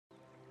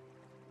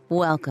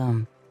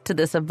Welcome to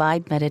this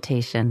Abide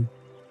Meditation.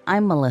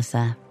 I'm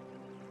Melissa.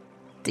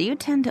 Do you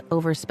tend to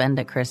overspend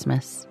at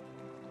Christmas?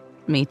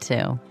 Me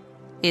too.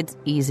 It's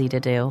easy to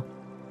do.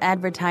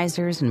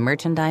 Advertisers and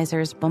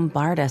merchandisers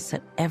bombard us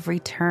at every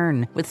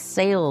turn with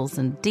sales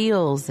and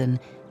deals and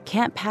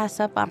can't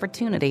pass up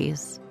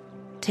opportunities.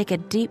 Take a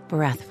deep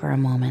breath for a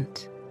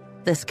moment.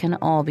 This can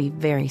all be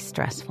very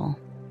stressful.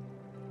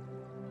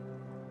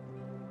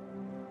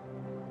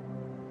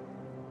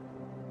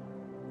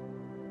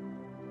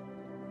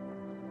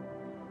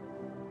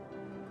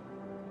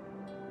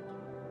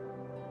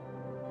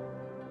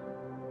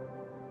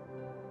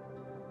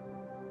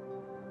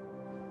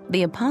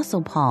 The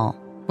Apostle Paul,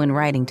 when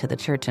writing to the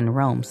church in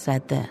Rome,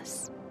 said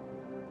this: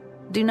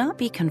 "Do not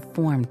be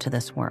conformed to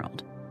this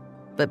world,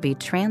 but be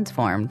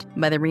transformed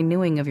by the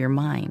renewing of your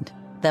mind,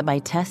 that by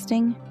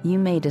testing you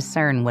may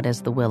discern what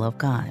is the will of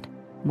God,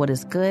 what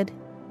is good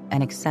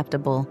and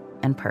acceptable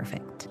and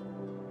perfect."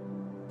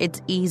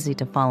 It's easy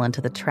to fall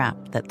into the trap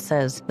that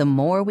says the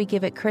more we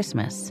give at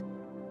Christmas,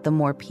 the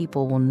more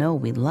people will know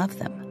we love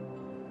them.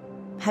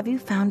 Have you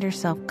found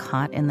yourself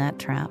caught in that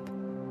trap?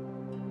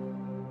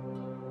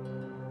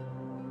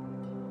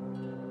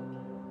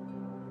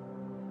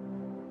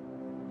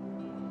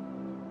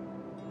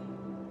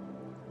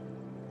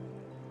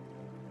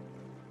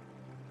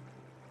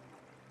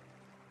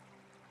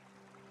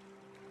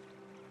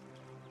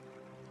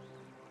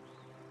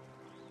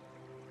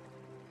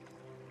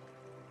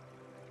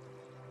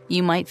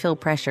 You might feel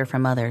pressure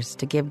from others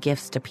to give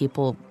gifts to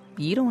people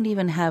you don't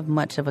even have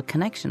much of a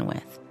connection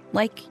with,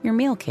 like your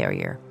mail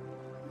carrier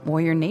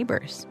or your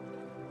neighbors.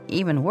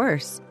 Even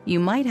worse, you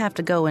might have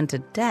to go into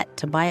debt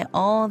to buy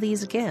all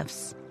these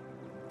gifts,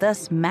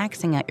 thus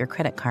maxing out your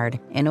credit card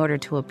in order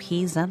to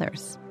appease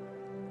others.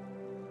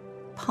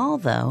 Paul,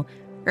 though,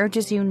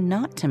 urges you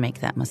not to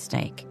make that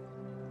mistake.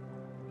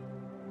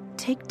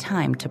 Take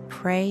time to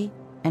pray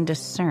and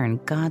discern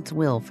God's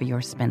will for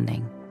your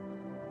spending.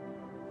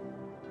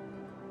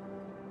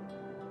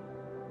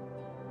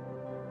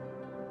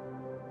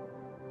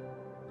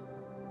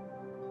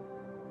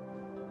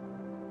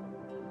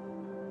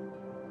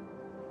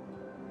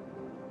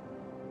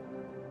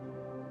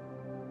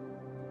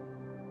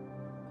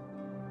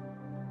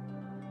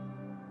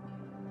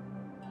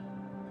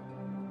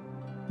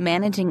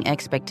 Managing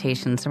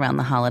expectations around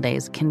the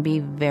holidays can be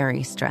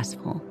very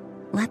stressful.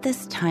 Let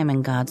this time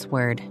in God's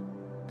Word,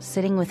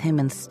 sitting with Him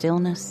in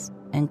stillness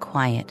and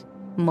quiet,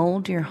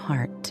 mold your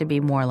heart to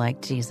be more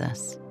like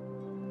Jesus.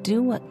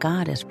 Do what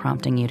God is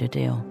prompting you to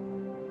do,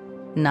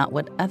 not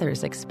what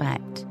others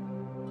expect.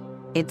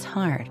 It's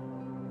hard,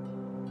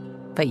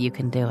 but you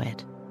can do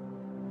it.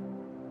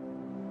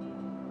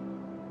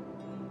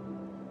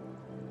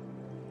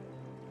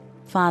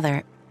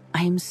 Father,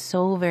 I am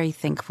so very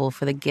thankful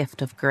for the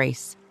gift of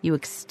grace you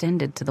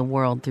extended to the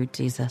world through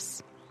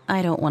Jesus.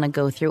 I don't want to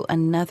go through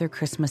another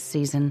Christmas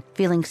season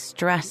feeling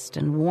stressed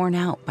and worn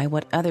out by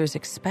what others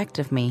expect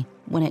of me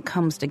when it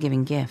comes to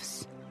giving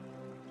gifts.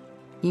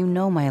 You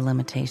know my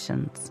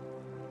limitations.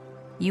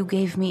 You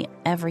gave me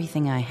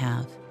everything I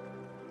have.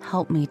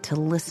 Help me to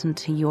listen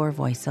to your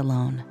voice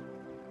alone.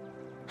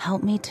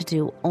 Help me to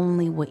do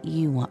only what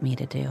you want me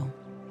to do.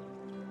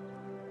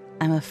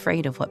 I'm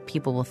afraid of what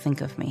people will think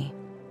of me.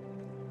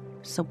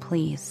 So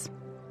please,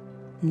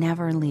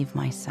 never leave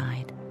my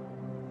side.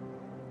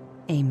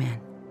 Amen.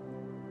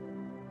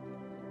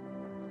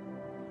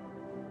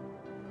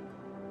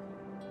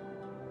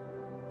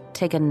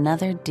 Take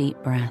another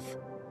deep breath.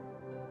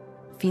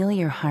 Feel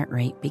your heart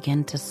rate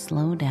begin to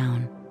slow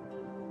down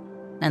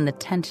and the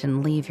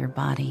tension leave your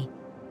body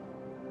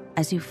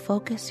as you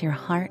focus your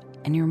heart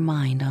and your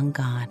mind on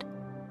God.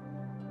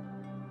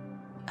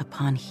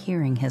 Upon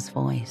hearing His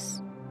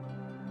voice,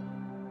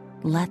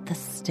 let the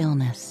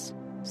stillness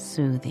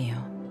soothe you.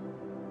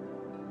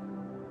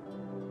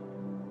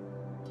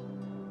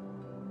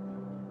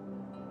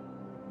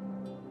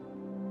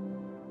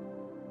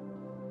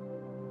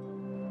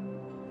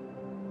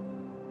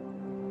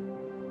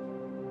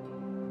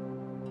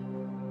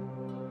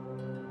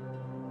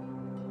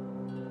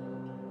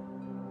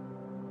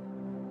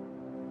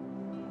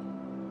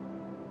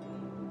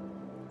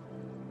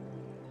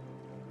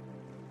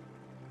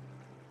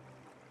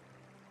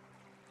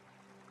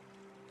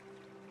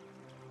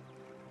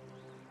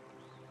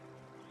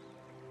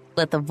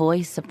 Let the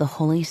voice of the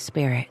Holy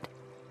Spirit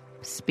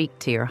speak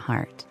to your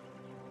heart.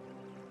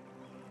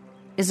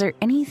 Is there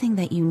anything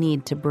that you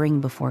need to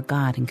bring before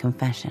God in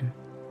confession?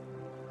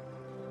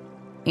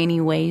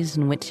 Any ways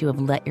in which you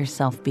have let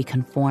yourself be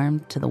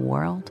conformed to the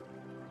world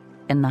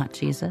and not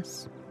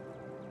Jesus?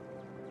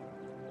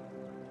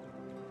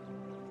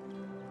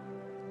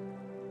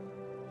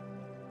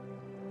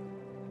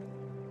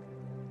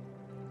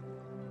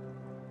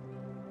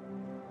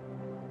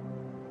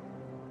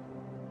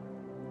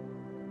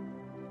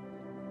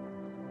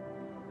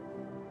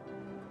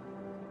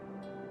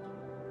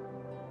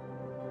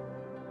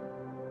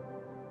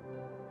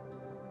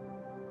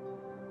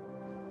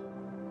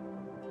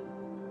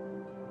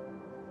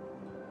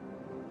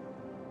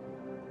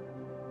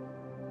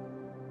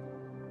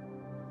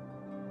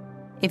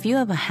 If you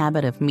have a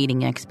habit of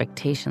meeting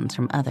expectations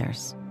from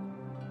others,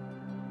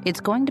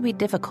 it's going to be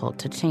difficult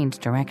to change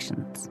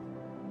directions.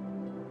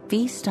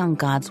 Feast on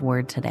God's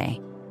word today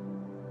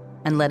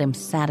and let Him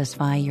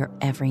satisfy your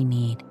every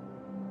need.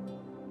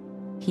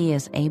 He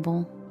is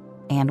able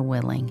and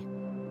willing.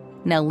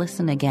 Now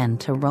listen again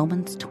to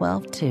Romans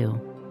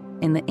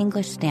 12:2 in the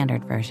English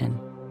Standard Version.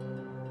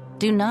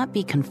 Do not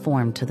be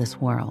conformed to this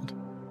world,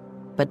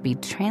 but be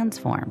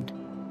transformed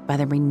by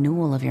the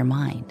renewal of your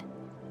mind,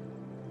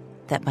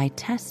 that by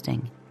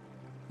testing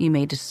you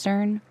may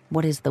discern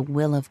what is the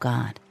will of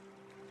God,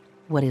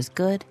 what is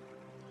good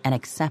and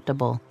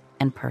acceptable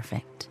and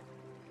perfect.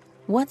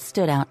 What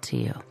stood out to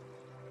you?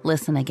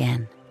 Listen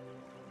again.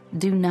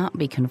 Do not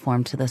be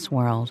conformed to this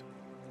world,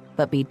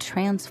 but be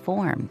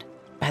transformed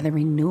by the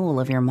renewal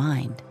of your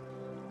mind,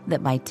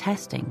 that by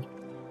testing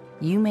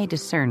you may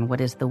discern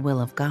what is the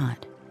will of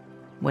God,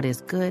 what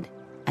is good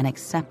and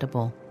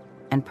acceptable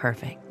and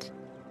perfect.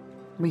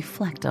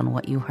 Reflect on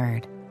what you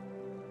heard.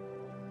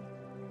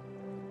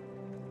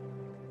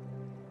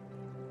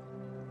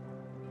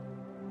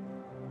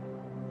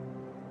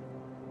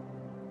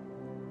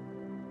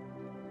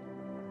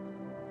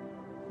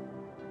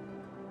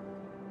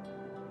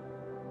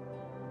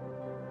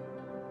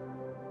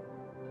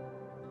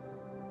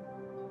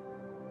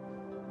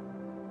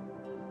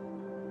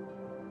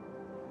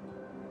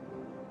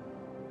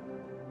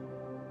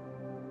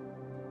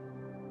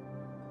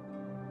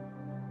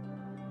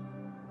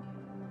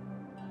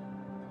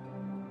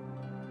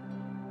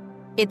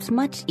 It's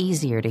much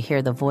easier to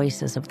hear the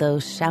voices of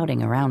those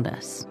shouting around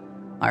us.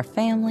 Our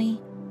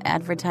family,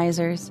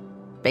 advertisers,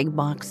 big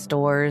box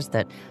stores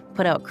that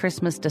put out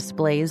Christmas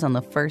displays on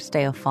the first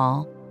day of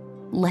fall.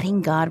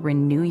 Letting God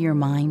renew your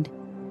mind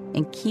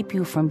and keep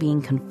you from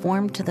being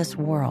conformed to this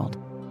world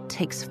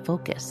takes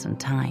focus and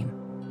time.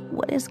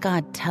 What is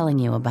God telling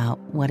you about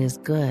what is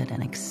good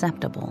and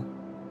acceptable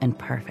and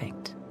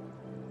perfect?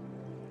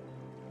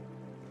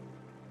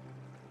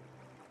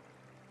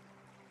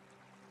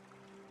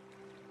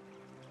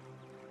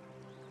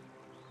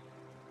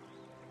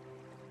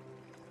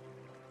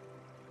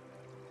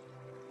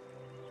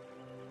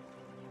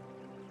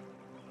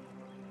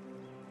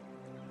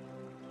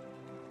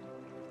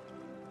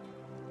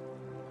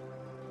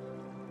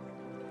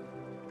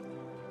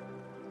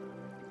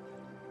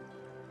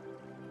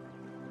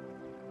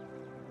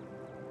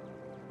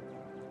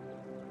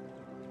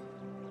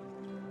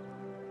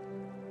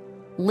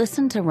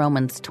 Listen to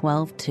Romans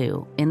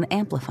 12:2 in the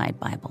Amplified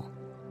Bible.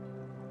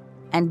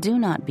 And do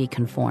not be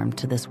conformed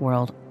to this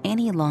world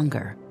any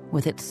longer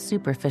with its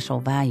superficial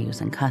values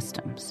and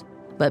customs,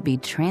 but be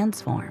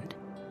transformed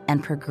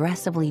and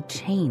progressively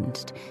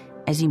changed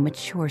as you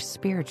mature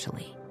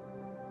spiritually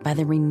by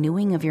the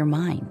renewing of your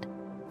mind,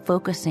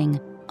 focusing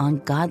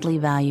on godly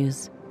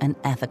values and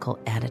ethical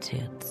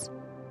attitudes,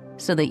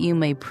 so that you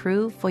may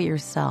prove for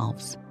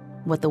yourselves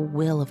what the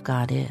will of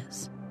God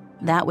is,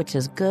 that which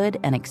is good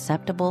and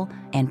acceptable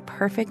and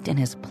perfect in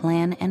His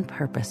plan and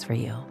purpose for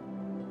you.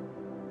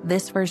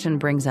 This version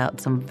brings out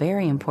some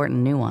very important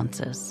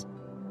nuances.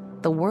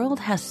 The world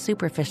has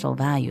superficial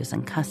values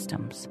and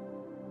customs,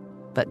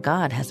 but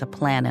God has a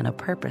plan and a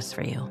purpose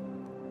for you.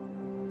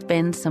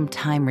 Spend some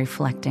time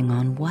reflecting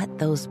on what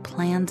those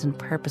plans and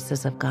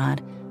purposes of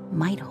God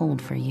might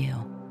hold for you.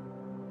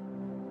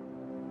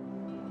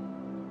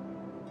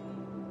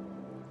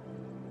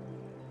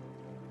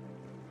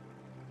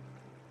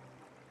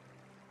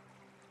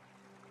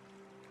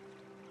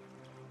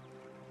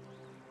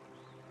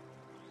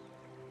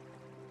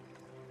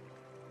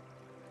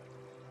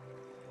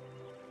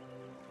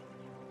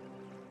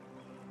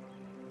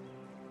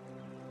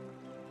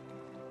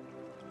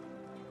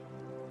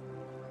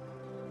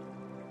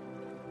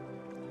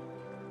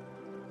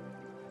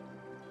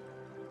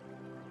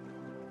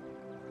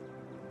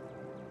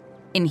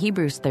 In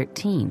Hebrews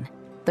 13,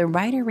 the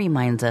writer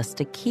reminds us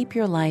to keep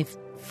your life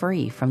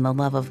free from the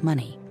love of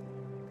money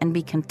and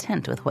be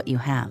content with what you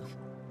have.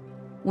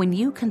 When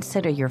you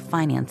consider your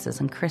finances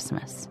and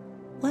Christmas,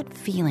 what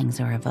feelings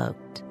are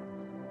evoked?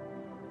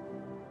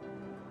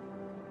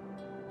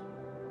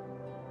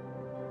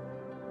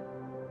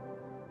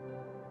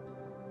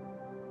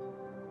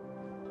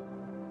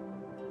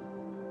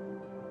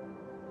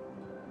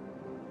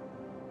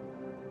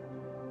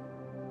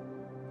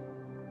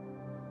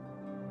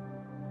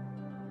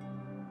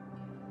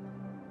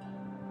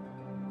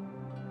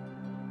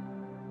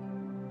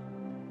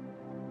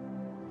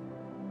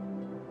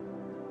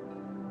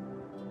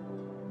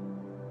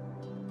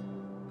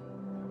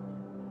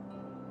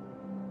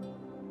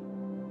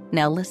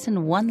 Now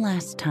listen one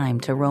last time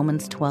to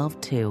Romans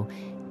 12:2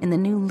 in the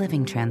New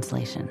Living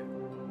Translation.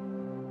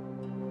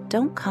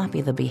 Don't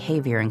copy the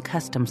behavior and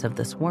customs of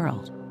this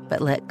world,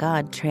 but let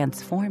God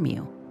transform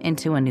you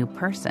into a new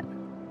person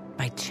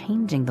by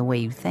changing the way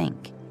you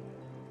think.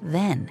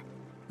 Then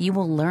you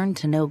will learn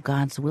to know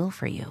God's will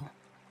for you,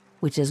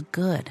 which is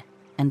good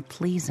and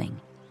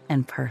pleasing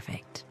and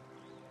perfect.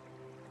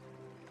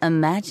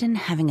 Imagine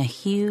having a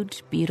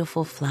huge,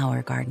 beautiful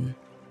flower garden.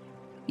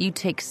 You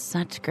take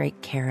such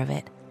great care of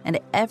it, and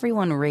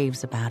everyone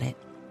raves about it.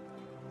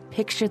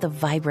 Picture the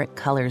vibrant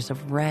colors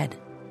of red,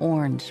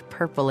 orange,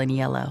 purple, and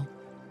yellow.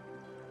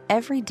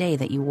 Every day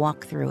that you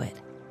walk through it,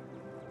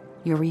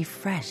 you're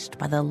refreshed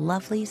by the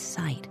lovely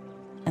sight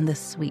and the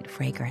sweet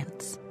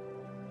fragrance.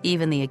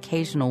 Even the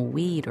occasional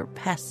weed or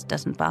pest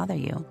doesn't bother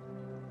you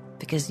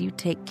because you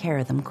take care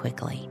of them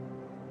quickly.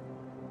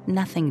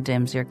 Nothing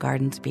dims your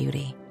garden's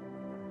beauty,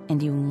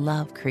 and you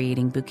love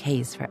creating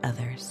bouquets for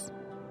others.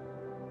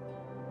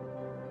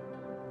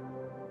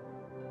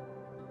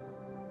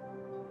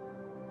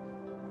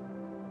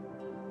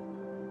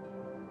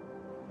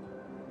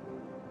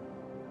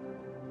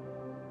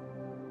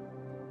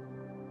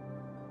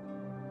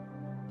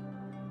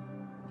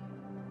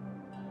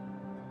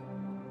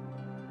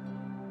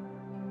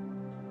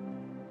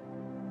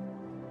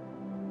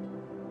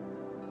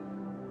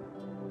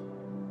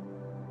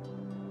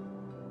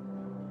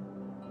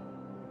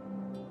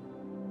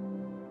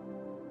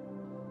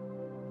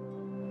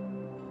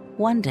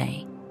 One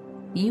day,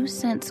 you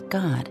sense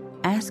God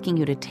asking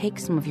you to take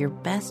some of your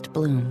best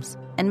blooms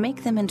and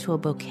make them into a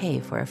bouquet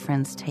for a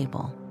friend's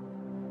table.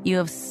 You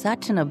have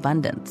such an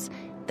abundance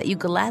that you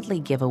gladly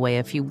give away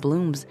a few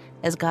blooms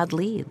as God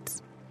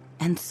leads,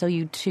 and so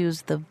you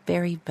choose the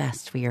very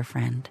best for your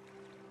friend.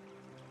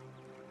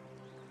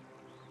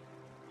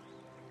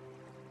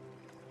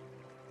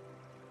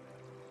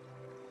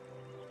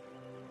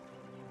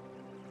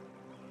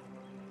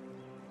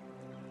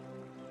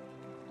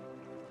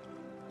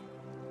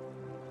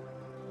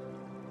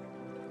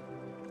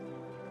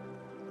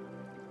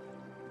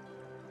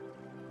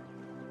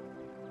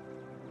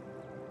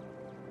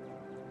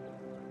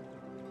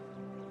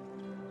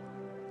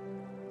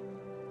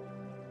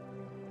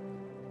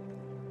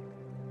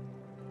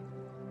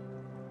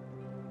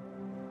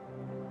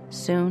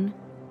 Soon,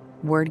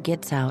 word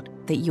gets out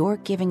that you're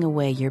giving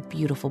away your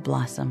beautiful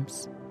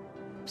blossoms.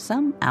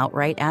 Some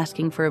outright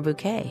asking for a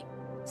bouquet,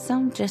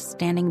 some just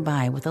standing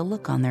by with a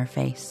look on their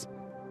face,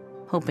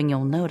 hoping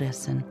you'll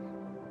notice and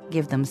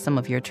give them some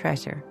of your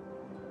treasure.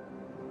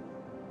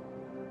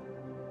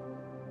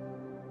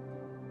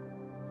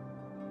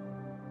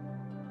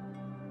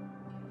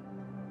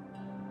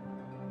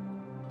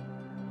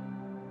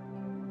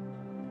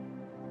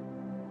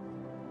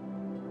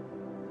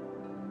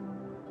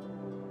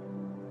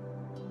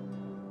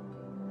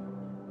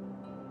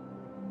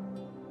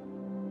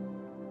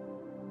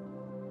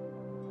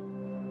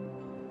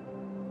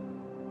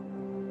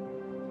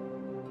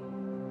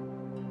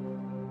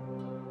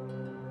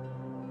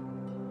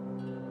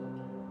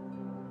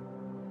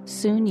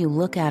 Soon you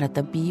look out at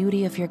the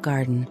beauty of your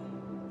garden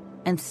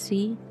and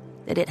see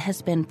that it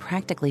has been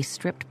practically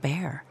stripped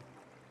bare.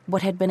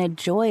 What had been a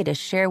joy to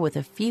share with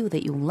a few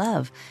that you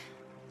love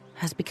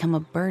has become a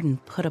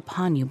burden put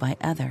upon you by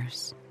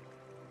others.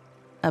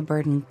 A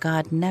burden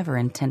God never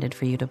intended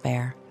for you to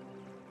bear.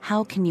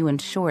 How can you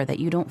ensure that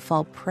you don't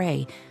fall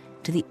prey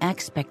to the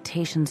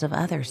expectations of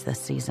others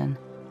this season,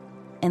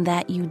 and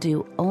that you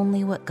do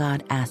only what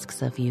God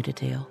asks of you to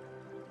do?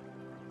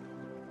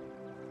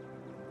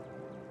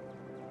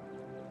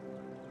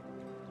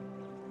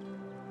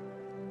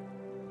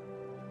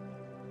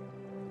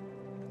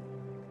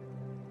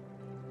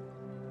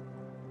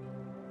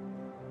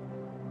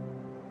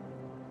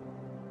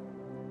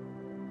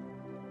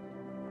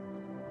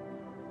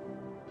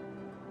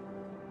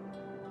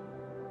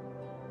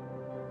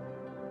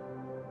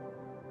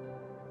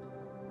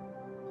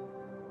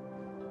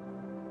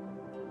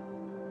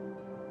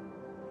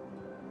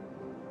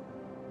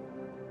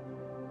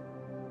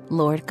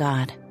 Lord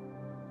God,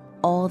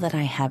 all that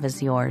I have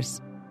is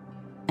yours,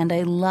 and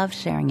I love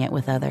sharing it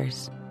with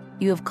others.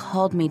 You have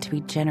called me to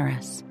be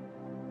generous,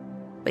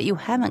 but you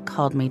haven't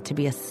called me to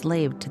be a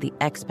slave to the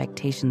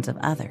expectations of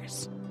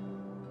others.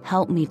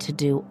 Help me to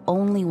do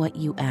only what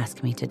you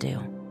ask me to do.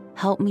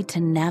 Help me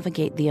to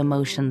navigate the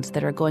emotions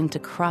that are going to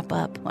crop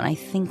up when I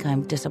think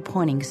I'm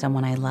disappointing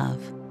someone I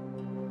love.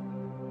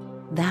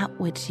 That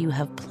which you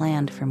have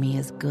planned for me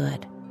is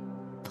good,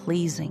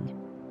 pleasing,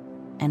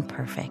 and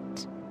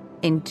perfect.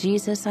 In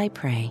Jesus I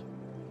pray,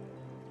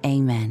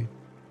 Amen.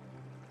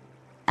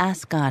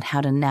 Ask God how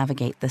to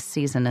navigate this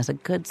season as a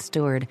good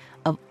steward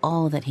of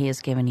all that He has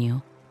given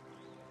you,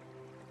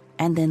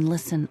 and then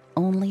listen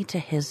only to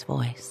His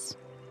voice.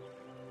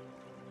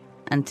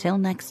 Until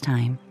next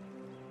time,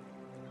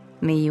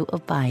 may you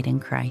abide in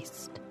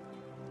Christ.